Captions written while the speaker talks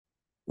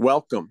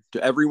Welcome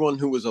to everyone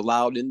who was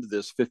allowed into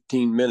this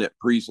 15-minute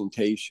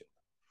presentation.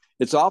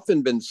 It's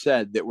often been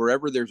said that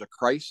wherever there's a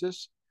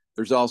crisis,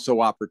 there's also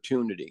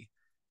opportunity.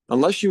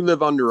 Unless you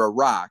live under a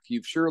rock,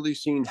 you've surely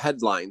seen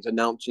headlines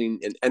announcing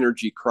an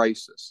energy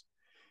crisis.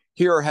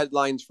 Here are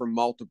headlines from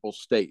multiple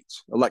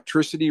states.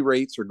 Electricity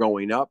rates are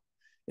going up,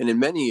 and in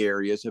many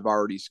areas have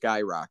already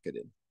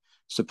skyrocketed.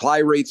 Supply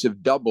rates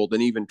have doubled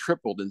and even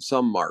tripled in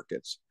some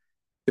markets.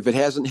 If it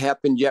hasn't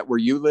happened yet where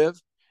you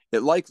live,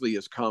 it likely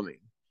is coming.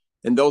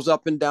 And those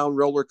up and down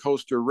roller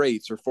coaster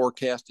rates are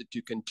forecasted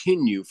to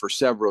continue for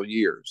several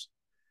years.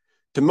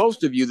 To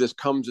most of you, this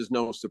comes as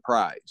no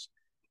surprise.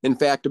 In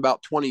fact,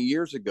 about 20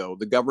 years ago,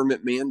 the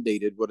government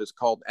mandated what is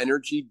called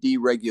energy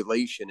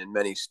deregulation in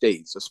many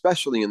states,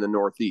 especially in the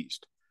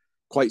Northeast.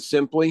 Quite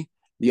simply,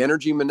 the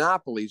energy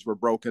monopolies were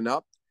broken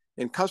up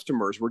and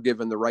customers were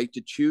given the right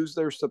to choose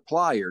their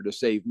supplier to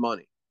save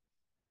money.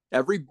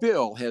 Every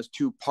bill has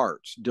two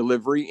parts,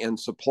 delivery and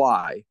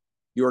supply.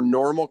 Your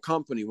normal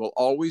company will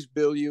always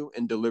bill you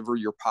and deliver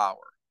your power.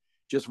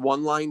 Just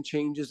one line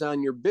changes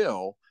on your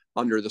bill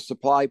under the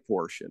supply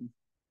portion.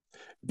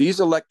 These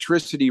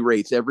electricity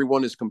rates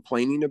everyone is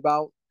complaining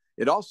about,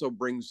 it also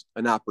brings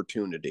an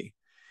opportunity.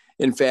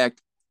 In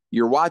fact,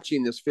 you're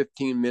watching this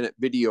 15-minute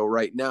video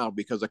right now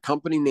because a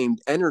company named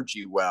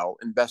Energy Well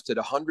invested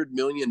 $100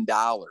 million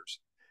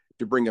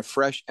to bring a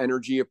fresh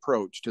energy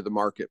approach to the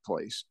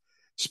marketplace.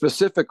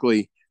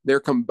 Specifically, they're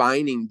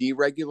combining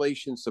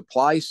deregulation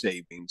supply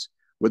savings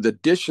with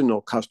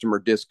additional customer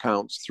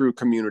discounts through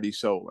community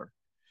solar.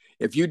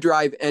 If you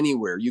drive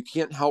anywhere, you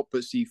can't help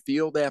but see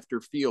field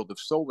after field of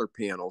solar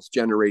panels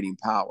generating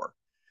power.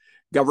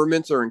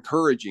 Governments are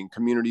encouraging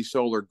community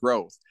solar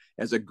growth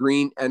as a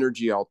green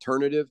energy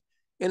alternative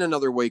and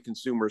another way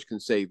consumers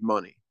can save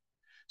money.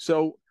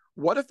 So,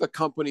 what if a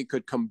company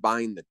could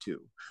combine the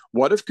two?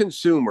 What if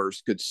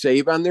consumers could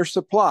save on their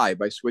supply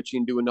by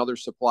switching to another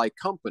supply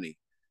company,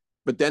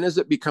 but then as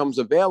it becomes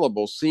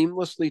available,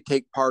 seamlessly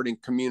take part in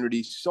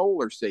community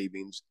solar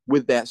savings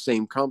with that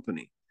same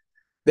company?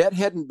 That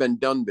hadn't been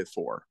done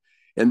before,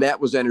 and that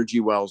was Energy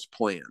Well's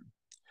plan.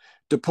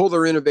 To pull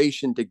their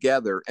innovation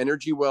together,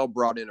 Energy Well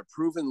brought in a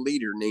proven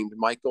leader named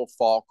Michael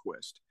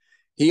Fahlquist.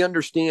 He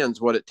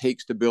understands what it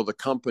takes to build a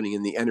company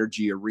in the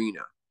energy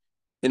arena.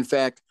 In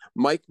fact,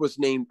 Mike was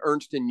named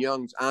Ernst &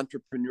 Young's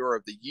Entrepreneur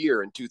of the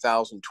Year in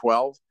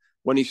 2012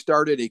 when he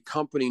started a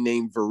company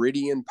named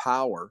Viridian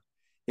Power,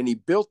 and he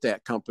built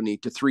that company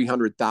to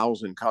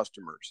 300,000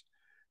 customers.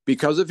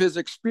 Because of his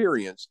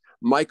experience,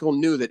 Michael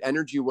knew that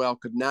Energy Well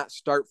could not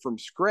start from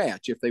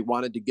scratch if they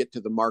wanted to get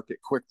to the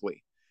market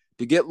quickly.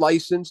 To get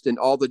licensed in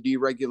all the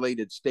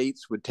deregulated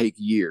states would take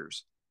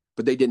years,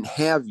 but they didn't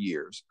have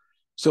years.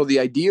 So the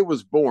idea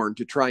was born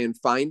to try and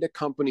find a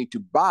company to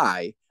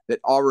buy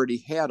that already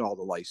had all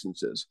the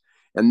licenses,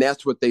 and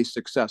that's what they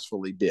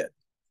successfully did.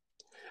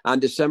 On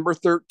December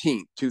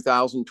 13th,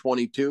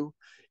 2022,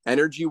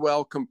 Energy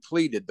Well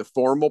completed the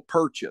formal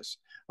purchase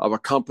of a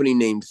company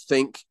named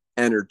Think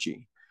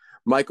Energy.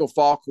 Michael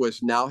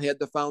Fahlquist now had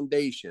the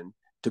foundation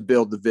to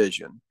build the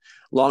vision.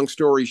 Long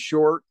story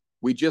short,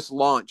 we just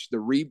launched the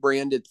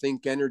rebranded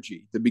Think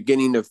Energy the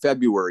beginning of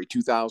February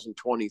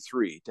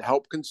 2023 to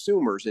help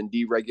consumers in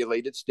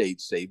deregulated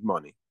states save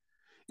money.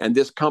 And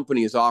this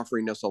company is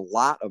offering us a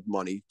lot of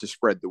money to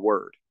spread the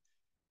word.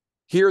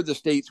 Here are the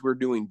states we're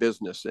doing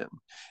business in.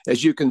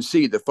 As you can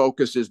see, the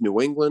focus is New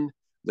England,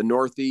 the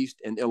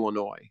Northeast, and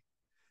Illinois.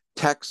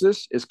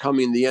 Texas is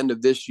coming the end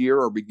of this year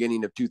or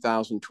beginning of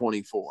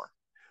 2024.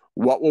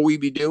 What will we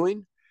be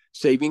doing?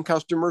 Saving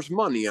customers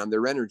money on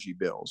their energy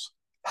bills.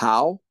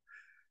 How?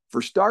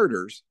 For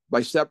starters,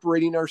 by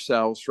separating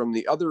ourselves from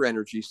the other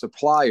energy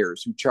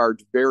suppliers who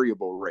charge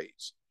variable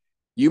rates.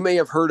 You may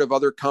have heard of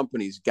other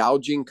companies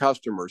gouging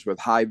customers with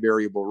high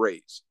variable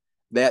rates.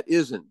 That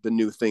isn't the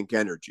new Think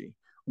Energy.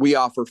 We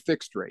offer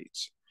fixed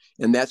rates.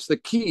 And that's the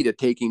key to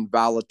taking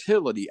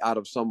volatility out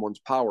of someone's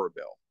power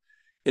bill.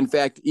 In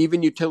fact,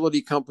 even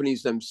utility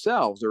companies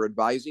themselves are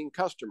advising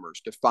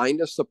customers to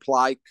find a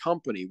supply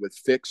company with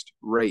fixed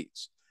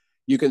rates.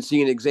 You can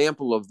see an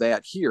example of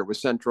that here with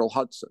Central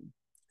Hudson.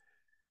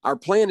 Our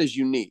plan is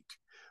unique.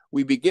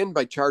 We begin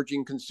by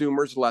charging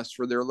consumers less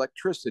for their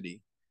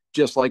electricity,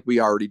 just like we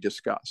already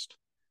discussed.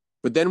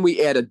 But then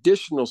we add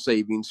additional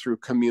savings through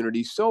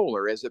community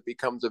solar as it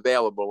becomes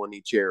available in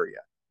each area.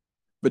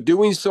 But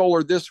doing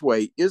solar this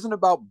way isn't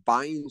about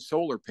buying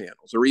solar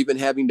panels or even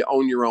having to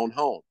own your own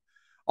home.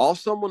 All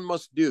someone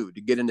must do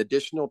to get an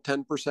additional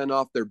 10%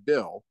 off their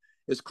bill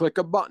is click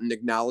a button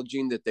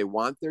acknowledging that they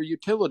want their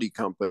utility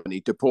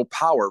company to pull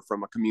power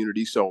from a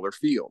community solar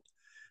field.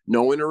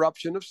 No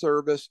interruption of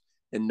service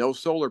and no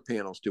solar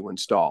panels to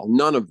install,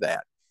 none of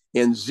that,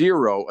 and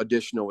zero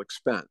additional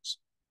expense.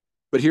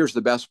 But here's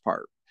the best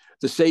part.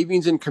 The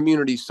savings in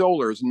community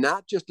solar is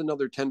not just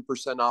another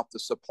 10% off the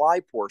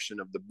supply portion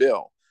of the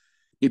bill.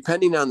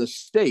 Depending on the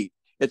state,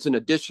 it's an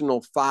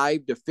additional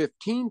 5 to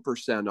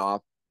 15%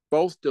 off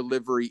both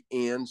delivery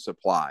and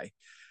supply.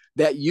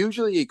 That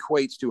usually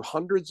equates to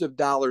hundreds of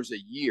dollars a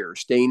year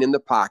staying in the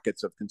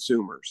pockets of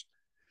consumers.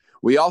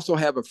 We also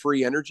have a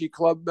free Energy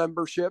Club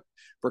membership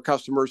for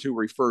customers who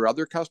refer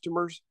other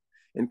customers.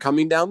 And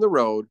coming down the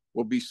road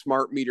will be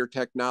smart meter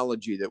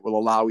technology that will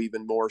allow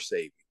even more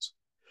savings.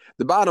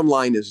 The bottom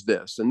line is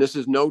this, and this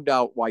is no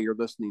doubt why you're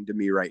listening to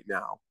me right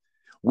now.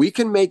 We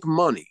can make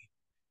money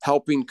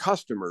helping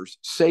customers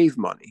save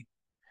money.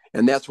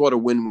 And that's what a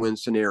win-win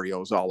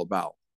scenario is all about.